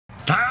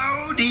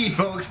Howdy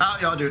folks, how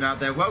y'all doing out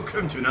there?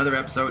 Welcome to another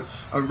episode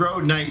of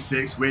Road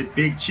 96 with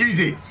Big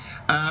CheeZ.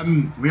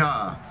 We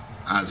are,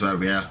 as well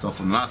we left off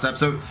from the last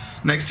episode,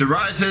 next to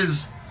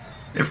rioters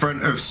in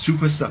front of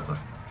Super Supper.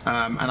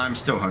 And I'm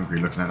still hungry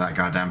looking at that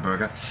goddamn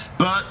burger.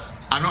 But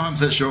I'm not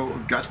 100% sure what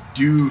we've got to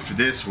do for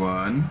this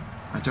one.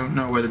 I don't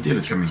know where the deal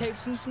is coming.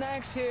 Tapes and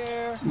snacks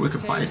here. Ooh, I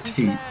could buy a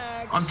tape.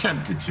 I'm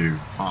tempted to.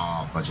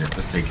 Oh, fudge it.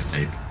 Let's take a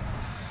tape.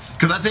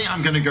 Because I think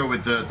I'm going to go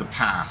with the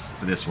pass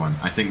for this one.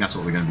 I think that's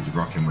what we're going to be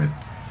rocking with.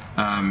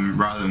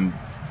 Rather than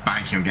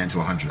banking on getting to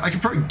 100. I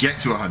could probably get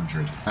to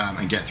 100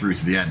 and get through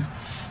to the end.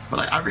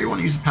 But I really want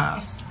to use the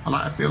pass.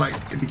 I feel like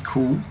it'd be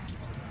cool.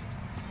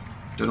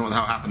 Don't know what the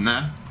hell happened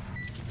there.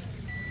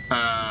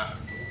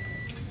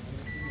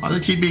 Why do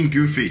they keep being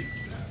goofy?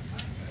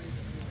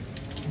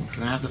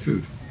 Can I have the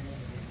food?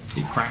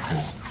 Eat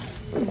crackers.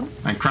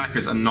 And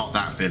crackers are not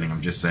that filling,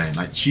 I'm just saying.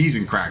 Like cheese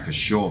and crackers,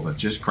 sure, but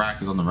just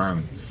crackers on their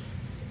own.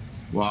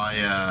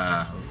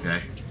 Why,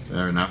 okay,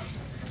 fair enough.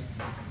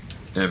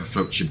 Ever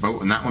float your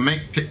boat on that one,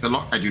 mate? Pick the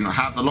lock. I do not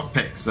have the lock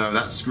pick, so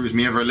that screws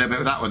me over a little bit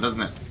with that one, doesn't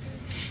it?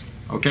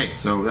 Okay,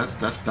 so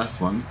that's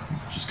one.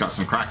 Just got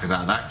some crackers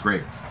out of that.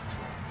 Great.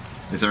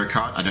 Is there a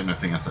card? I don't know if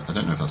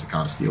that's a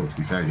card of steel. To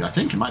be fair, I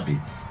think it might be.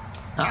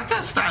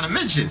 That's Stan and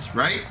Mitch's,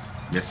 right?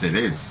 Yes, it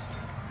is.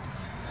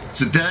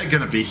 So they're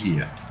gonna be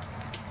here,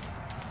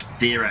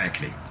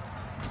 theoretically.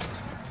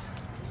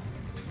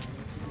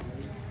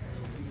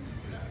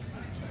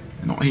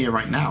 They're not here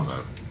right now,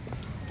 though.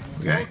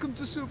 Okay. Welcome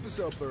to Super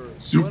Supper.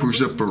 Super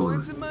Supper.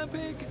 In my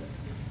pig?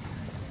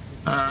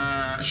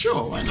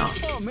 Sure, why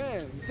not? Oh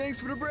man, thanks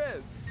for the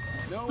bread.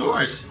 No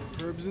worries.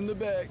 Herb's in the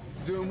back,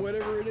 doing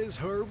whatever it is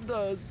Herb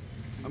does.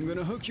 I'm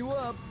gonna hook you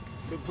up,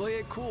 but play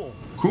it cool.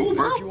 Cool,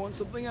 bro. If you want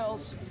something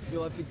else,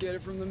 you'll have to get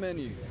it from the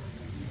menu.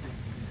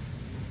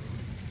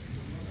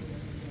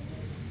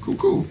 Cool,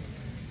 cool.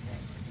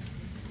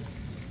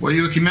 What are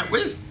you hooking me up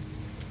with?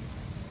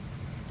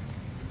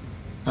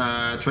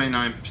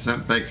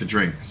 29% beg for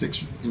drink,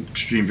 6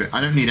 extreme drink.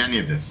 I don't need any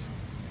of this.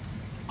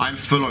 I'm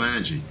full on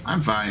energy.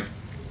 I'm fine.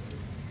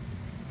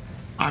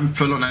 I'm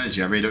full on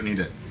energy. I really don't need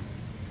it.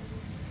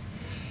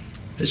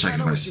 Hitchhiking, I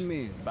know what guys. you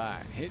mean by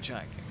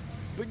hitchhiking,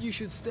 but you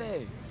should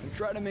stay and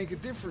try to make a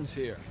difference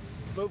here.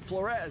 Vote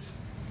Flores.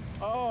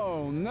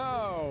 Oh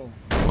no.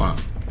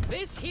 What?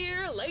 This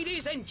here,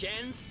 ladies and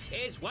gents,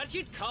 is what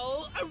you'd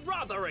call a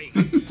robbery.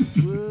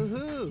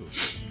 Woohoo!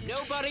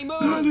 Nobody move.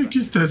 Oh,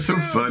 they're so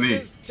funny.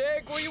 Just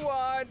take what you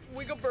want.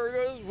 We got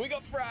burgers, we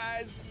got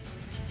fries.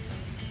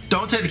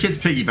 Don't take the kid's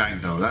piggy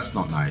bank, though. That's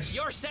not nice.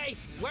 You're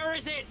safe. Where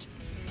is it?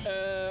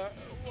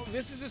 Well,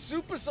 this is a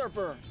Super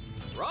Supper.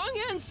 Wrong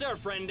answer,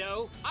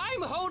 friendo.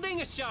 I'm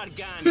holding a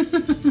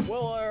shotgun.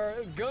 Well,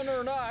 gun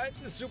or not,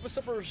 the Super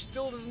Supper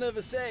still doesn't have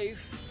a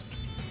safe.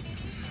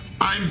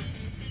 I'm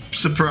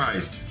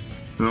surprised.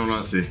 In all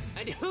honesty.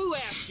 And who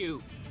asked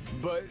you?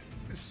 But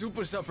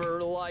Super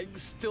Supper, like,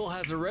 still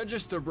has a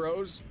register,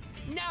 bros.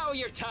 Now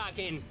you're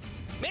talking.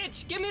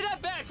 Mitch, give me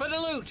that bag for the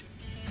loot.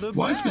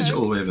 Why is Mitch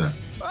all the way there?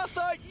 I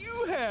thought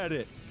you had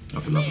it. Oh,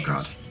 for love of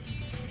God.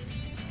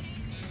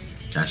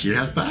 Cashier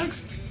has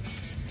bags?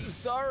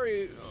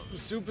 Sorry,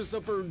 Super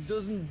Supper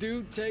doesn't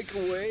do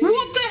takeaway.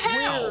 What the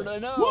hell? Weird, I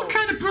know. What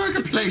kind of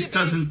burger place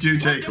doesn't do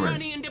Put the takeaways?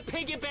 money into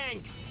piggy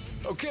bank.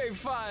 Okay,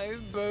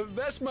 fine, but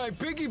that's my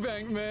piggy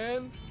bank,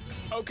 man.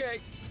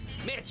 Okay.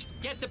 Mitch,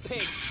 get the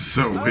pig.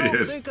 So I don't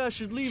weird. think I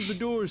should leave the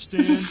door, Stan.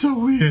 This is so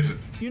weird.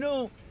 You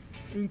know,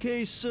 in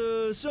case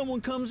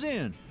someone comes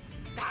in.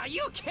 Are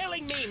you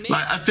killing me, Mitch?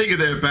 Like, I figure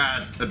they're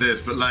bad at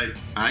this, but like,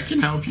 I can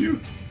help you.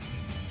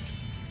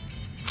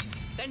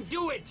 Then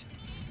do it.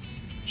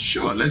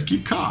 Sure, let's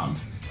keep calm.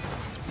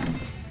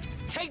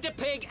 Take the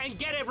pig and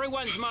get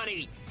everyone's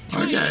money.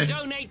 Time Okay. to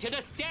donate to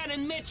the Stan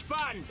and Mitch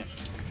Fund.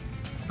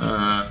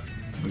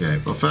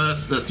 Okay, well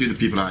first, let's do the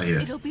people out here.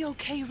 It'll be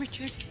okay,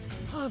 Richard.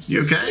 I'm so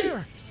You okay?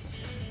 scared.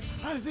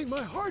 I think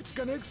my heart's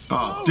gonna explode.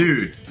 Oh,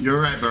 dude, you're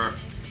right, bro.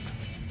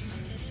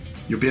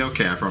 You'll be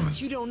okay, I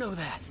promise. You don't know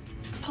that.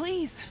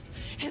 Please,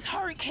 his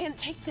heart can't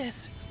take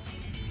this.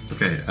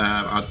 Okay,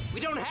 I'll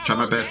We don't have try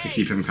my all best to day.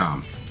 keep him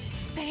calm.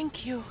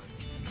 Thank you.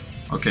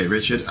 Okay,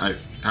 Richard,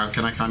 how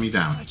can I calm you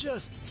down? I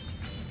just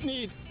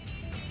need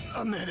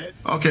a minute.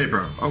 Okay,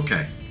 bro,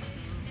 okay.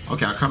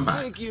 Okay, I'll come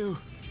back. Thank you.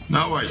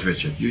 No worries,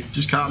 Richard. You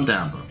just calm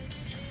down, bro.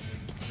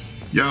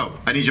 Yo,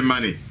 I need your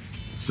money.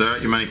 Sir,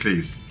 your money,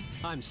 please.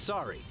 I'm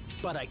sorry,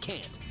 but I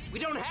can't. We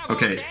don't have all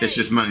Okay, day. it's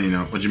just money, you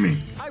know. What do you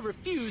mean? I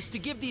refuse to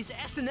give these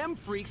S&M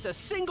freaks a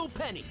single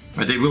penny.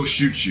 They will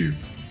shoot you.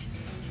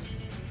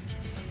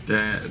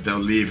 They'll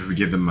leave if we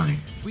give them money.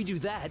 We do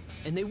that,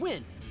 and they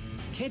win.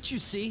 Can't you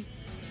see?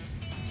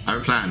 I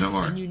have a plan, don't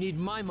And worry. you need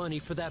my money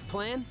for that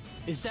plan?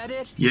 Is that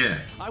it? Yeah.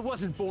 I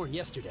wasn't born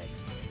yesterday.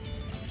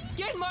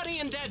 Get money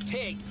in that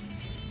pig.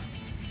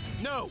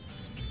 No,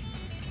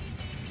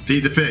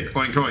 Feed the pig.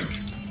 Oink, oink.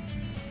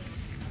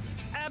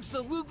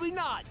 absolutely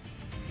not.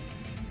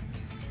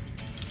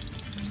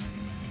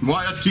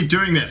 Why do I have to keep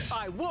doing this?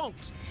 I won't.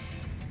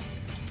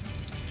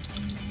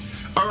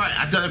 Alright,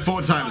 I've done it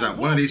 4 times now.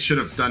 One of these should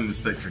have done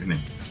this thing freaking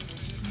thing.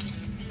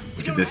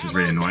 Okay, this is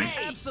really annoying.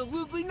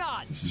 Absolutely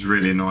not. This is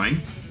really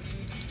annoying.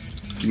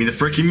 Give me the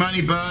freaking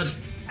money, bud.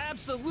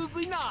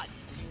 Absolutely not.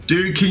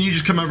 Dude, can you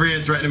just come over here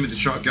and threaten him with the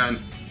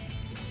shotgun?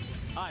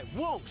 I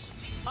won't.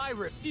 I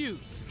refuse.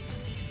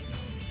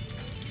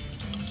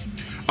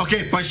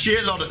 Okay, by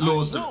sheer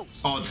laws of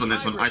odds on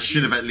this one, I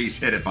should have at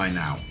least hit it by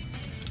now.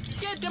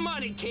 Get the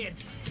money, kid.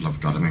 For love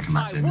of God, I'm gonna come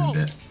back to him in a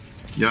bit.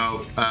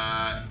 Yo,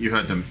 you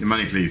heard them. Your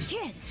money, please.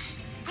 Kid,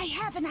 I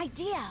have an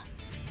idea.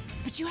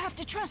 But you have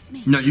to trust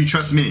me. No, you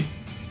trust me.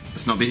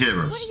 Let's not be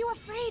heroes. What are you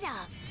afraid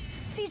of?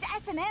 These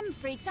S&M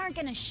freaks aren't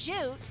gonna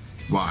shoot.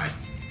 Why?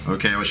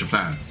 Okay, what's your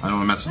plan? I don't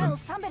want to mess with Well, them.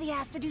 somebody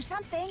has to do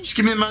something. Just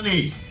give me the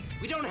money.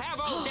 We don't have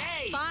all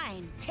day.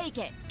 Fine, take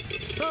it.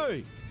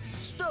 Hey,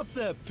 stuff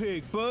that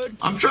pig, bud.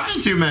 I'm trying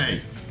to,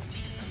 mate.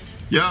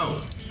 Yo.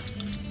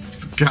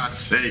 For God's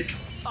sake.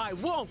 I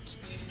won't.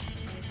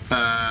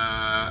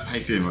 How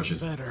you feeling, Richard?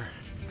 Better.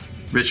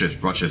 Richard.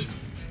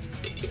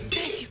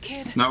 Thank you,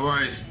 kid. No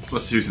worries.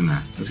 What's who's in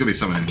there? There's gonna be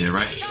someone in here,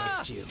 right?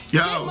 Trust you.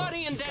 Get Yo.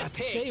 money in that Got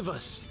to pig. save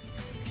us.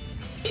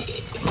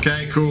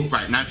 Okay, cool.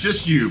 Right, now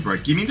just you, bro.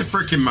 Give me the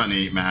freaking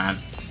money, man.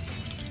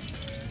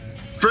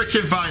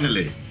 Freaking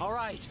finally. All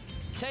right.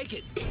 Take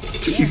it.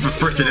 Took you for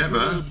freaking ever.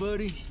 Hey,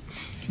 buddy.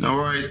 No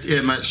worries.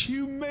 Yeah, Mitch.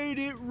 You made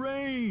it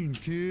rain,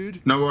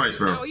 kid. No worries,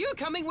 Now bro. you're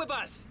coming with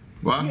us.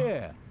 What?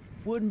 Yeah.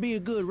 Wouldn't be a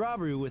good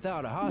robbery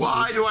without a hostage.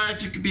 Why do I have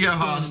to be a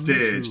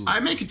hostage? I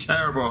make a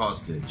terrible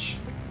hostage.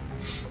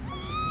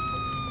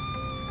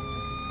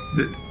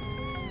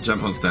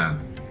 Jump on Stan.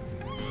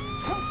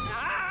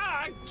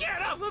 Ah,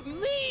 get off of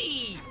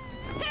me!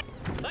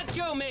 Let's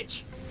go,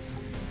 Mitch.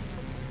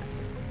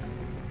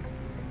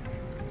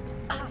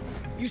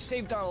 You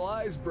saved our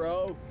lives,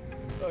 bro.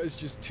 Oh, it's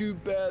just too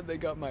bad they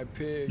got my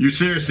pig. You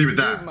seriously with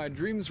Dude, that? my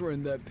dreams were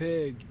in that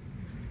pig.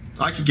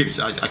 I could give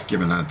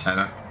him another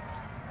tenner.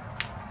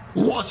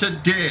 What a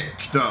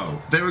dick,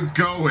 though. They were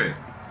going.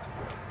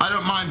 I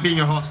don't mind being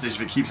a hostage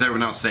if it keeps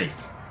everyone else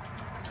safe.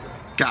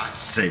 God's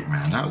sake,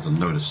 man. That was a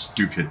load of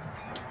stupid.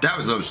 That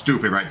was a load of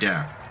stupid right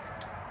there.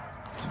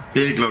 It's a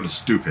big load of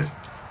stupid.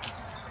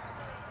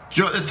 Do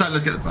you know what, this time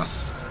let's get the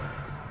bus.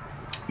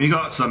 We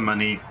got some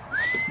money.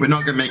 We're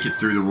not gonna make it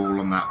through the wall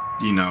on that,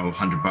 you know,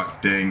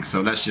 $100 thing.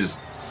 So let's just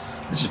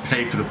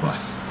pay for the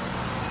bus.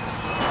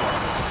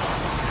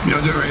 You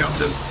don't do it very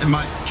often. It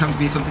might come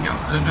be something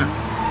else. I don't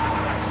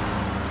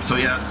know. So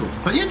yeah, that's cool.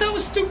 But yeah, that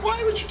was stupid.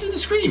 Why would you do the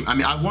scream? I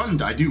mean,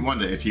 I do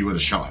wonder if he would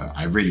have shot her.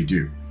 I really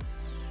do.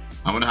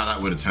 I wonder how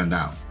that would have turned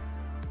out.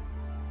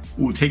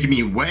 Ooh, taking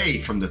me away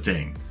from the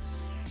thing.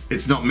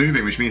 It's not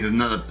moving, which means there's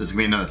gonna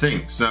be another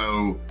thing.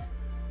 So,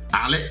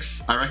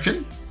 Alex, I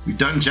reckon. We've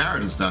done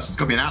Jared and stuff, so it's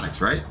gotta be an Alex,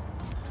 right?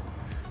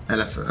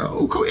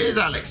 Oh, cool, it is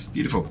Alex.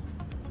 Beautiful.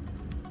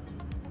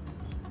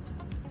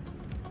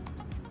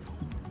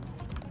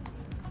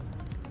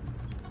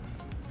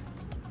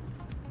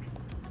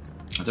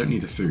 I don't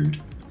need the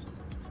food.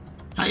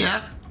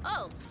 Hiya.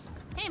 Oh,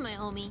 hey, my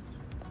homie.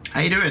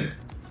 How you doing?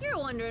 You're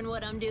wondering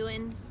what I'm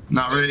doing.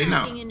 Not really,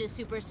 no. Just into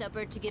Super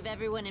Supper to give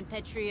everyone in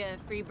Petria a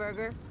free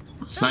burger.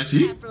 It's Those nice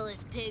of you.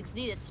 capitalist pigs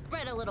need to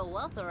spread a little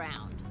wealth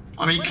around.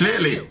 I mean, What about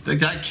clearly, you?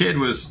 that kid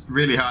was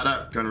really hard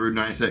up going to Route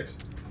 96.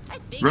 I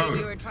figured Road.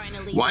 you were trying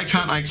to leave Why us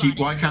can't I this keep?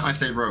 funny. Why can't I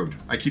say road?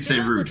 I keep Good saying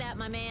luck with rude. that,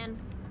 my man.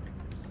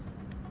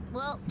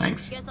 Well,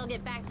 Thanks. guess I'll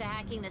get back to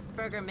hacking this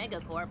burger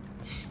megacorp.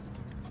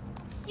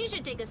 You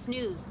should take a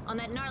snooze on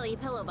that gnarly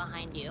pillow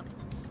behind you.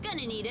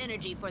 Gonna need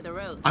energy for the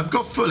road. I've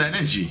got full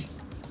energy.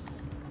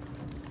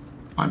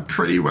 I'm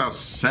pretty well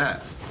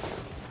set.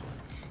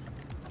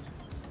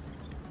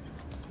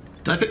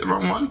 Did I pick the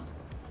wrong one?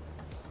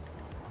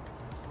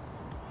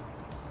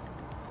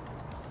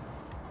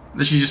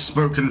 Literally just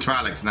spoken to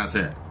Alex and that's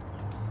it.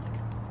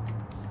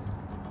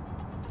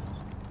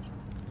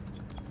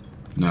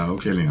 No,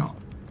 clearly not.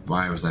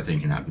 Why was I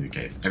thinking that'd be the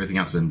case? Everything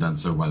else has been done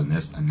so well in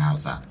this, and now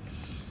it's that.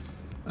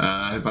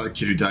 About the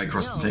kid who died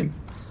across the Yo, thing.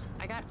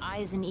 I got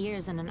eyes and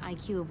ears and an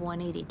IQ of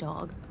 180,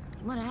 dog.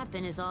 What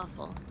happened is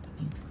awful.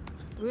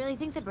 You really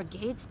think the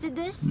brigades did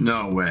this?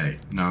 No way.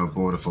 No,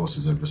 border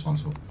forces are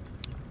responsible.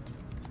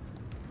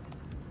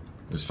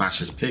 Those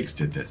fascist pigs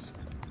did this.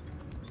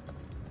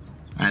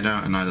 I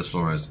don't, and neither does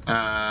Flores.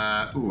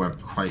 Ooh, I'm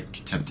quite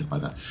tempted by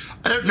that.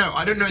 I don't know.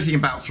 I don't know anything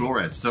about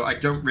Flores, so I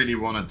don't really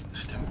want to.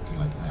 I don't feel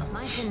like that.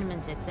 My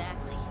sentiments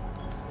exactly.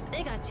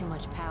 They got too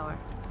much power.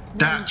 No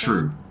That info.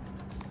 true.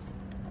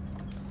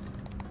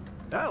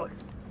 Alex,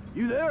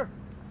 you there?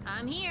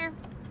 I'm here.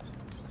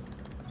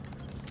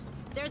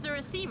 There's a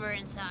receiver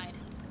inside.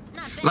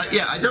 Not big Like,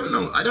 yeah, enough. I don't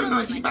know. I don't know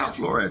Built it anything about myself.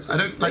 Flores. I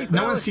don't like.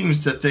 No one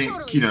seems to think,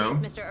 Totally you know.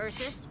 safe, Mr.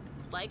 Ursus.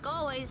 Like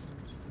always.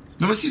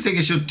 No one seems to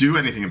think she'll do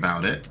anything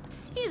about it.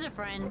 He's a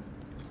friend.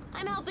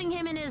 I'm helping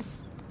him in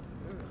his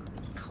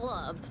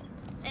club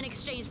in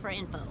exchange for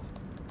info.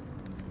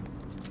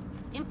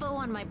 Info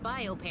on my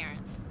bio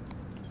parents.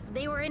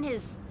 They were in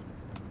his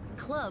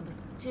club,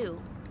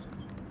 too.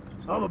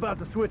 I'm about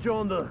to switch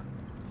on the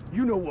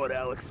you-know-what,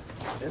 Alex.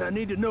 And I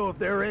need to know if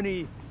there are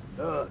any,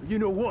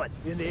 you-know-what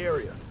in the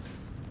area.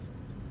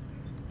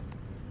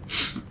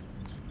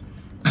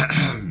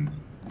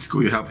 It's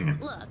cool you're helping him.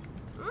 Look,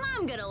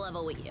 I'm gonna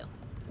level with you.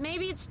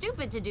 Maybe it's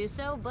stupid to do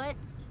so, but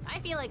I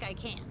feel like I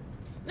can.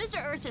 Mr.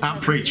 Ursus I'm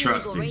has pretty an illegal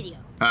trusting. radio,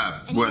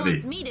 and Worthy. he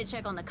wants me to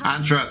check on the I'm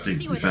cops trusting, to to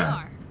see be where they fair.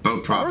 are.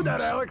 Both Heard that,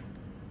 problems. Alex?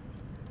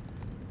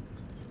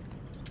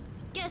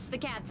 Guess the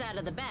cat's out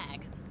of the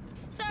bag.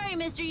 Sorry,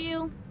 Mr.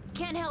 U.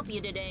 Can't help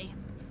you today.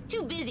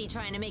 Too busy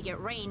trying to make it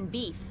rain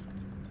beef.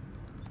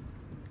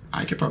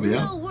 I could probably No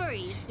help.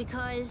 worries,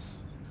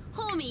 because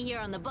homie here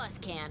on the bus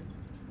can.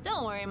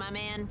 Don't worry, my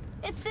man.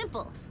 It's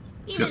simple.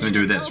 It's got something to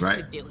do with an this, adult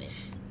right? could do it.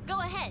 Go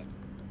ahead.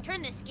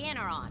 Turn the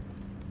scanner on.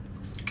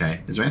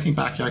 Okay. Is there anything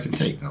back here I can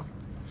take, though?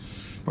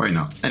 Probably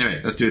not.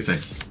 Anyway, let's do the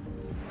thing.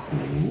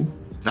 Cool.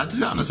 Did that do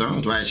that on its own,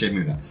 or do I actually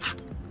move that?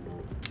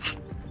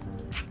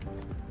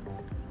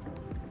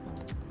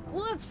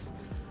 Whoops.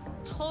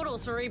 Total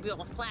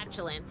cerebral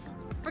flatulence.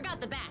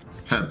 Forgot the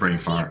bats. Brain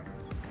fart.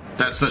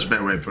 That's such a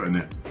better way of putting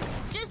it.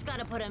 Just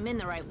gotta put them in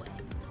the right way.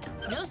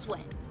 No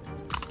sweat.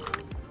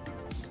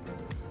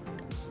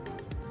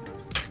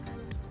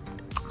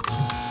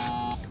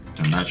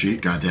 Done battery,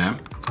 goddamn.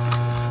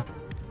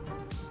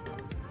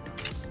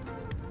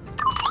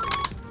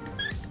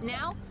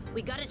 Now,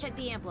 we gotta check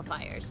the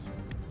amplifiers.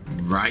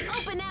 Right.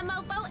 Open that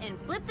mofo and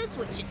flip the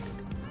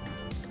switches.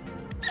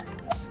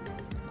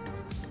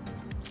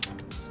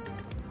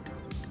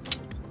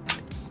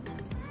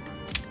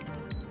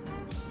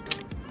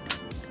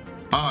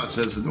 Oh, it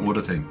says an order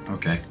thing.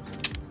 Okay.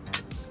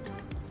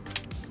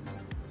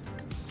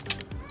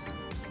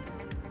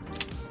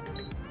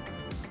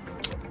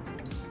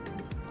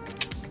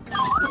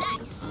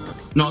 Nice.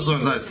 Not as long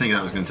as I was thinking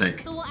that was going to take.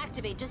 So we'll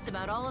activate just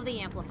about all of the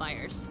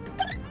amplifiers.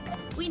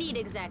 We need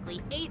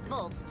exactly 8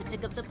 volts to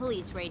pick up the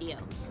police radio.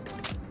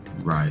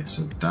 Right,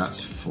 so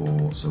that's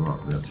 4. So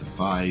what, we're up to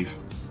 5.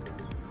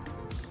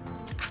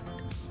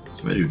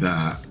 So we do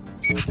that.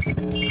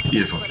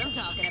 Beautiful. That's what I'm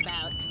talking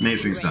about.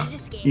 Amazing Ready stuff. to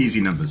skate.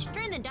 Easy numbers.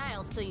 Turn the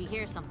dials till you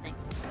hear something.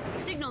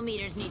 Signal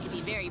meters need to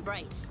be very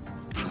bright.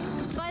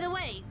 By the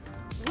way,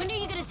 when are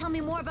you gonna tell me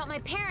more about my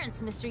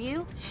parents, Mr.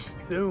 U?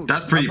 Soon.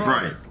 That's pretty I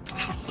bright.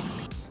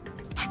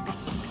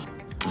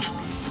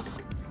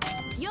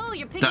 Yo,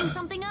 you're picking Done.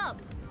 something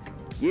up.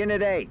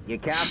 Unit 8, you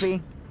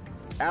copy?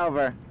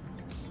 Over.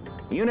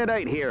 Unit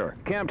 8 here.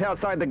 Camped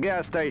outside the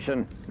gas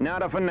station.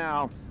 Nada for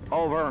now.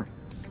 Over.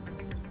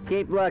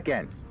 Keep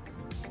looking.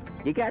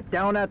 You got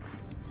donuts?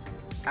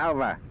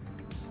 Over.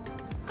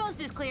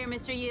 Coast is clear,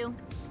 Mr. U.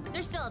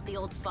 They're still at the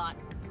old spot.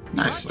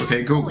 Nice. Broadcast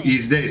Okay, cool. away.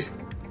 Easy days.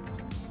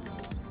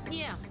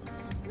 Yeah.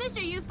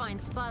 Mr. U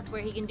finds spots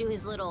where he can do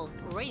his little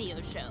radio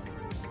show.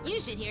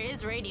 You should hear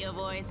his radio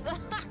voice.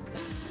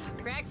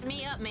 Cracks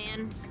me up,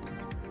 man.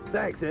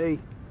 Thanks, A.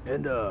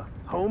 And,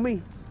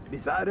 homie,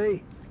 beside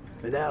A,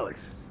 and Alex.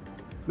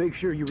 Make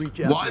sure you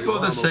reach out Why to your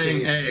bother mom,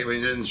 saying okay? A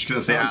when you're just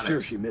going to say I'm sure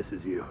Alex? she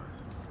misses you.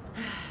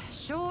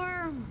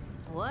 Sure.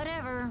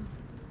 Whatever.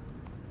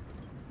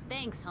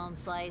 Thanks, Home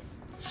Slice.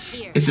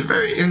 Here. It's a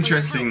very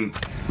interesting,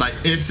 like,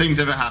 if things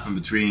ever happen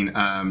between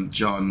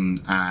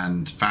John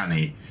and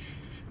Fanny,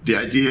 the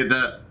idea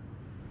that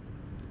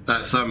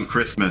at some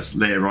Christmas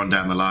later on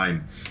down the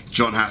line,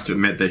 John has to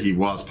admit that he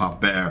was Papa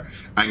Bear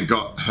and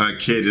got her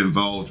kid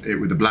involved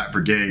with the Black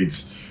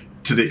Brigades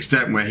to the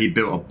extent where he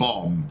built a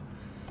bomb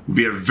would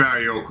be a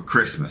very awkward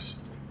Christmas.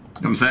 You know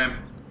what I'm saying?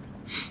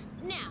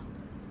 Now,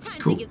 time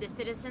Cool. to give the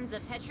citizens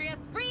of Petria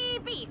free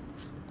beef.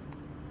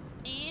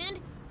 And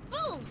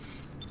boom!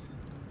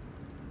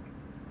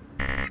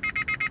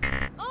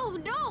 Oh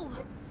no!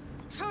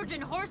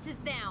 Trojan horse is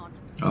down.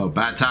 Oh,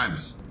 bad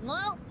times.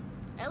 Well,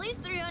 at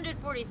least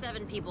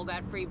 347 people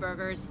got free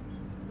burgers.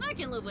 I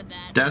can live with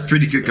that. That's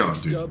pretty good going,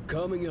 Next dude. up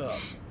coming up.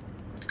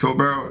 Cool,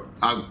 bro.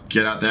 I'll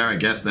get out there, I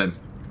guess, then.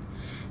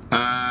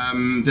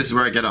 This is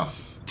where I get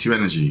off. 2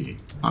 energy.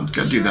 I'm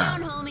gonna See do you that.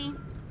 around, homie.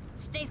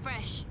 Stay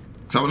fresh.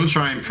 So I want to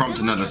try and prompt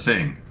another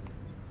thing.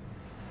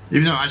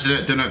 Even though I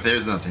actually don't know if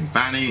there's another thing.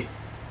 Fanny.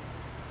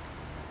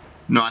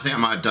 No, I think I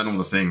might have done all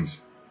the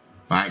things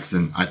by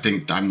accident. I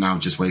think I'm now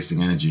just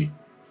wasting energy.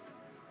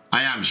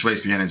 I am just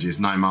wasting energy. It's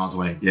 9 miles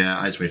away. Yeah,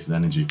 I just wasted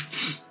energy.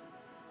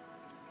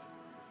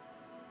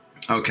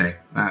 Okay,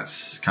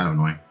 that's kind of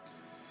annoying.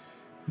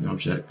 The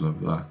object, blah,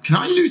 blah, blah. Can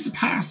I lose the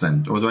pass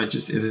then? Or do I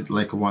just, is it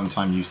like a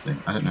one-time use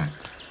thing? I don't know.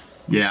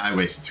 Yeah, I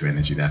wasted 2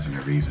 energy there for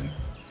no reason.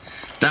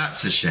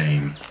 That's a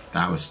shame.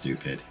 That was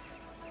stupid.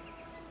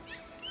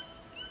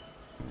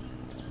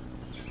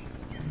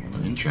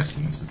 Well,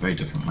 interesting. This is a very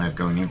different way of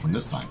going in from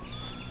this time.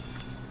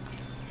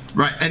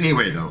 Right,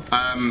 anyway though.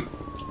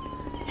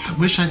 I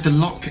wish I had the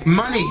lockpick.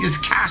 Money is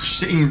cash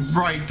sitting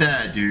right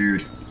there,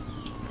 dude.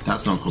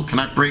 That's not cool. Can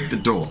I break the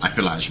door? I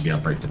feel like I should be able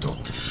to break the door.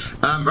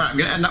 Right, I'm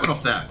going to end that one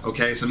off there.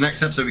 Okay, so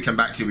next episode we come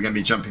back to, we're going to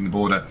be jumping the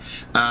border.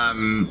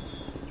 And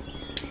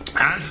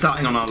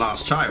starting on our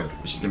last child,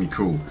 which is going to be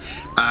cool.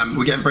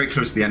 We're getting very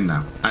close to the end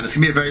now. And it's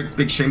going to be a very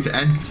big shame to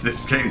end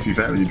this game, to be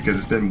fair with you, because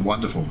it's been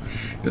wonderful.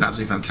 It's been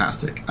absolutely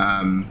fantastic.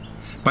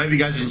 But I hope you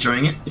guys are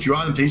enjoying it. If you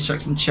are, then please chuck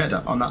some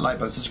cheddar on that like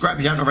button. Subscribe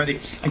if you haven't already,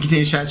 and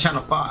continue to share the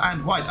channel far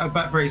and wide. I'll be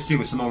back very soon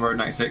with some more Road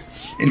 96.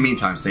 In the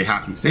meantime, stay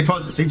happy, stay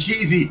positive, stay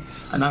cheesy,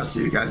 and I'll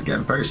see you guys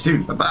again very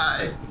soon.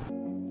 Bye-bye.